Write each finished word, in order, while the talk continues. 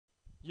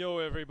Yo,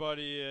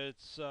 everybody,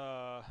 it's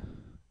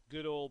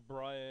good old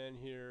Brian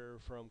here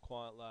from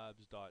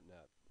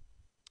quantlabs.net.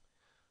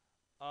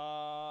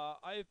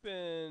 I've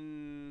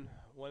been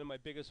one of my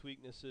biggest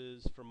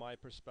weaknesses from my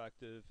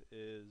perspective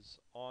is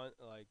on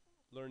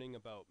learning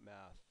about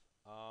math.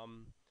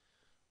 Um,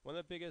 One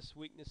of the biggest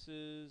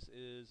weaknesses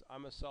is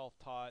I'm a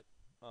self-taught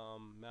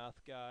math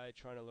guy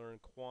trying to learn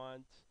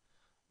quant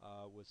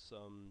with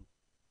some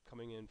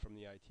coming in from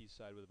the IT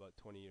side with about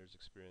 20 years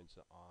experience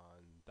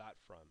on that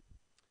front.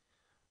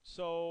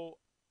 So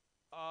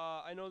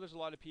I know there's a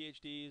lot of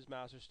PhDs,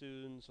 master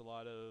students, a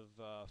lot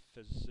of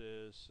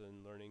physicists,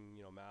 and learning,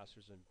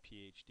 masters and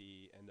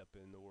PhD end up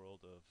in the world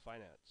of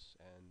finance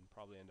and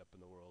probably end up in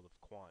the world of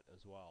quant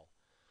as well.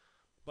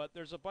 But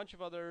there's a bunch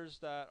of others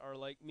that are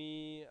like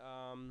me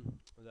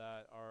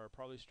that are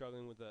probably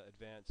struggling with the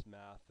advanced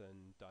math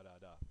and da da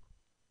da.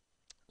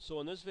 So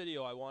in this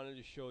video, I wanted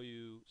to show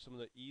you some of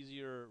the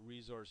easier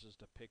resources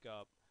to pick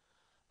up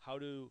how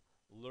to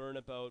learn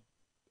about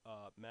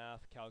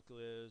math,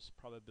 calculus,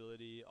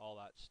 probability, all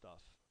that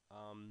stuff.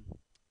 Um,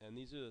 and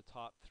these are the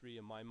top three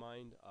in my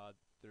mind.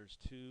 There's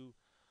two.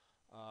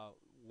 Uh,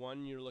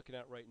 One you're looking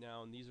at right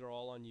now, and these are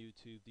all on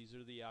YouTube. These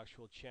are the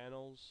actual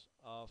channels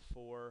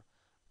for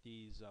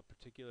these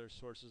particular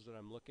sources that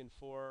I'm looking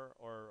for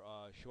or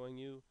showing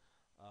you.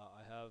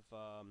 I have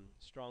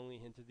strongly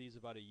hinted these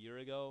about a year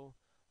ago,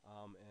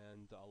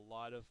 and a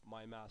lot of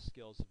my math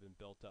skills have been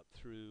built up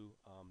through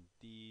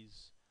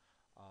these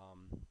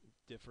um,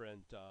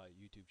 different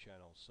YouTube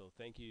channels. So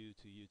thank you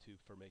to YouTube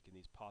for making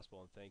these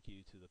possible, and thank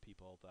you to the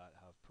people that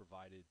have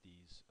provided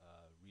these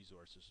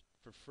resources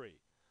for free.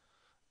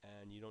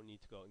 And you don't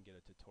need to go out and get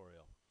a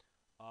tutorial.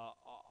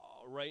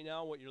 Right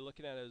now, what you're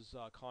looking at is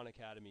Khan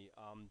Academy.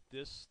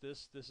 This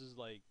is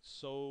like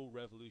so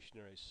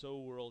revolutionary, so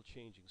world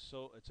changing,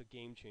 so it's a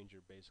game changer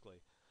basically.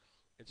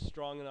 It's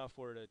strong enough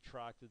where it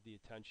attracted the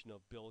attention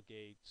of Bill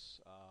Gates,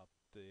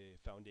 the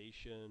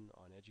foundation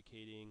on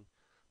educating,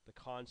 the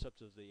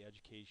concept of the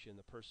education,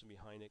 the person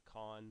behind it,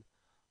 Khan,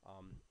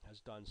 has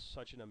done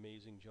such an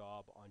amazing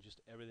job on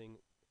just everything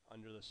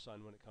under the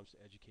sun when it comes to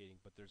educating.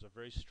 But there's a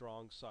very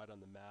strong side on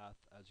the math,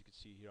 as you can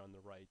see here on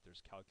the right.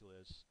 There's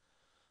calculus,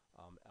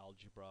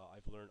 algebra.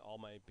 I've learned all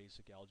my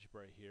basic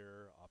algebra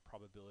here,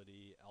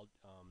 probability,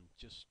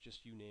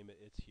 just you name it,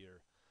 it's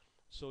here.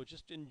 So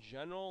just in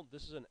general,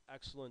 this is an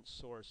excellent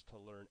source to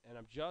learn. And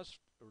I'm just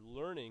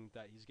learning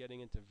that he's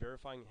getting into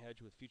verifying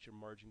hedge with future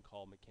margin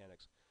call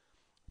mechanics.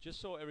 Just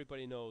so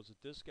everybody knows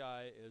that this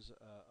guy is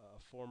a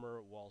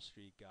former Wall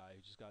Street guy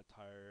who just got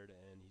tired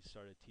and he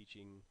started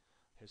teaching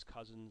his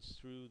cousins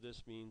through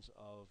this means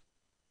of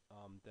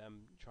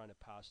them trying to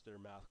pass their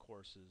math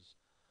courses.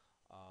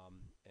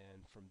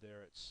 And from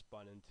there it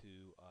spun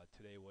into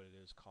today what it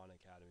is, Khan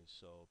Academy.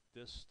 So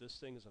this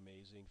thing is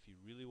amazing. If you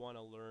really want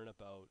to learn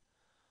about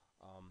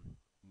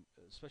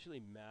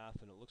especially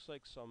math, and it looks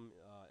like some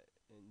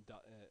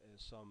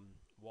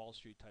Wall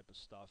Street type of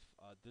stuff.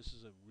 This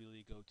is a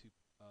really go-to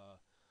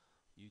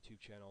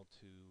YouTube channel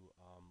to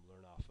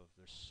learn off of.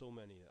 There's so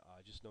many. I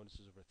just noticed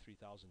there's over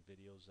 3,000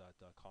 videos that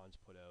Khan's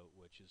put out,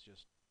 which is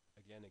just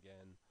again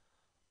an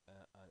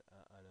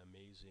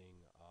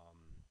amazing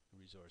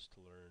resource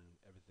to learn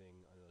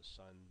everything under the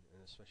sun,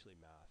 and especially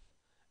math.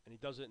 And he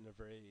does it in a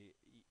very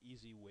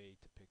easy way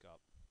to pick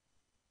up.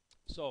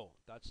 So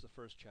that's the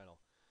first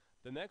channel.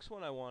 The next one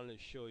I wanted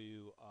to show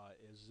you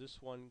is this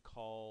one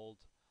called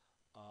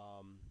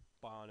um,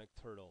 Bionic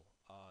Turtle.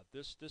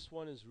 This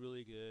one is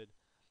really good.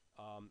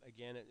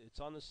 Again, it's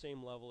on the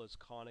same level as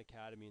Khan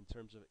Academy in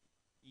terms of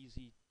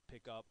easy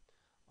pickup.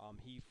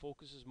 He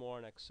focuses more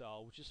on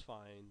Excel, which is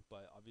fine,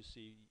 but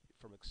obviously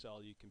from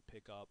Excel you can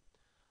pick up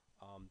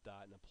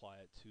that and apply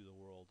it to the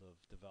world of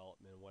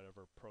development,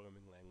 whatever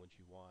programming language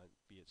you want,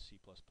 be it C++,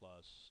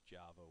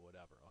 Java,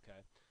 whatever.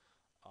 Okay.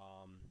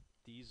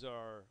 These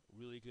are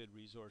really good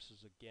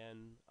resources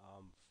again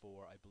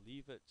for, I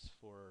believe it's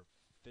for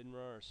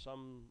FINRA or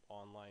some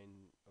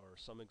online or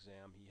some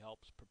exam. He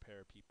helps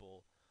prepare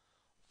people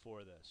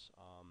for this.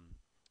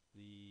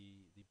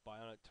 The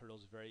Bionic Turtle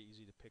is very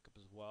easy to pick up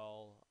as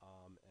well,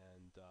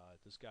 and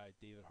this guy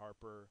David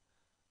Harper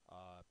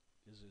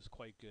is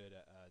quite good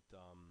at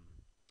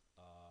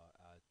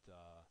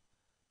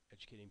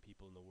educating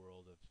people in the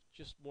world of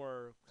just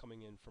more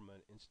coming in from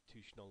an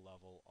institutional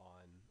level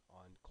on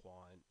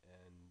quant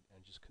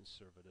and just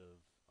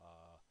conservative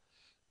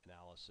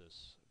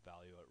analysis,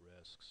 value at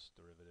risks,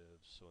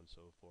 derivatives, so on and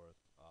so forth.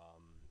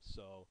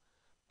 So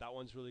that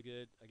one's really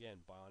good.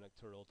 Again,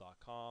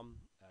 bionicturtle.com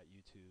at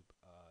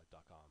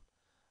youtube.com.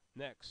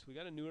 Next, we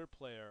got a newer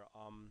player.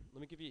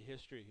 Let me give you a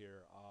history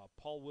here.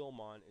 Paul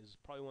Wilmot is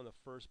probably one of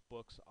the first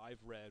books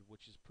I've read,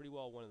 which is pretty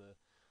well one of the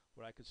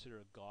what I consider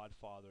a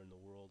godfather in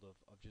the world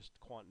of just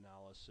quant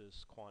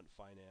analysis, quant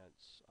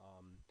finance.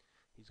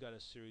 He's got a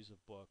series of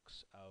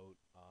books out.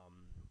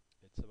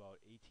 It's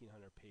about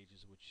 1,800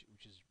 pages,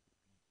 which is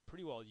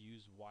pretty well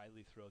used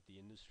widely throughout the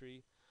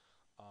industry.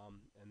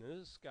 And then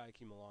this guy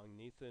came along,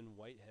 Nathan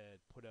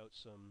Whitehead, put out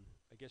some,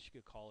 I guess you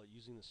could call it,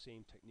 using the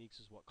same techniques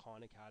as what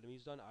Khan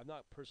Academy's done. I've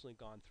not personally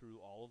gone through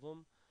all of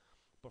them,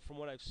 But from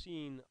what I've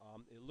seen,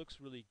 it looks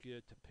really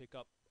good to pick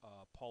up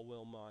Paul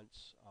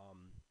Wilmot's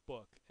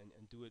book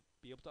and do it,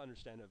 be able to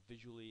understand it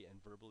visually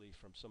and verbally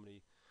from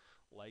somebody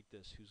like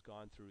this who's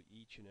gone through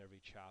each and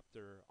every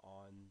chapter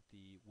on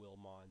the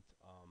Wilmot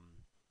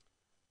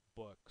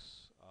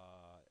books,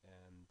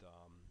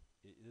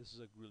 this is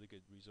a really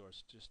good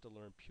resource just to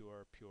learn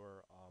pure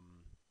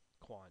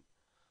quant.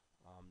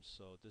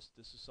 So this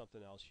is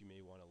something else you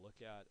may want to look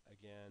at.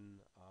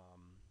 Again,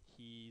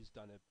 he's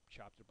done it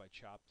chapter by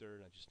chapter,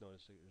 and I just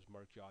noticed that there's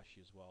Mark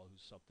Joshi as well,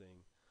 who's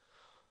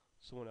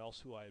someone else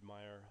who I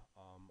admire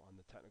on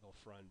the technical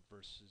front,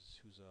 versus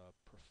who's a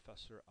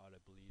professor out,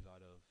 I believe,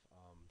 out of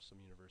some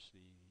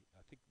university,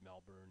 I think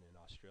Melbourne in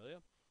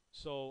Australia.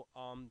 So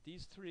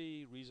these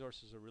three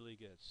resources are really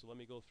good. So let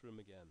me go through them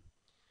again.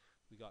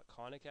 We got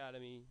Khan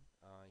Academy.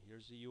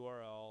 Here's the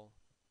URL,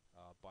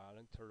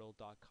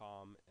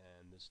 bionicturtle.com,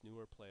 and this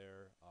newer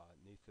player,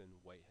 Nathan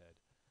Whitehead,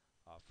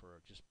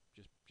 for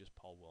just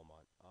Paul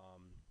Wilmot.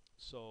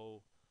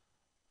 So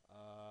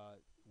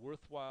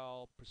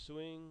worthwhile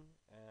pursuing,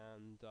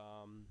 and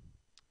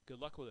good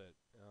luck with it.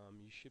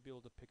 You should be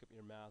able to pick up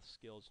your math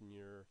skills and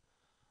your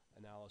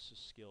analysis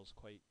skills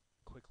quite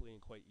quickly and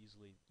quite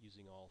easily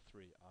using all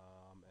three.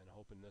 And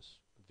hoping this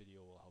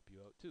video will help you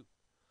out too.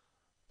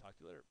 Talk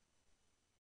to you later.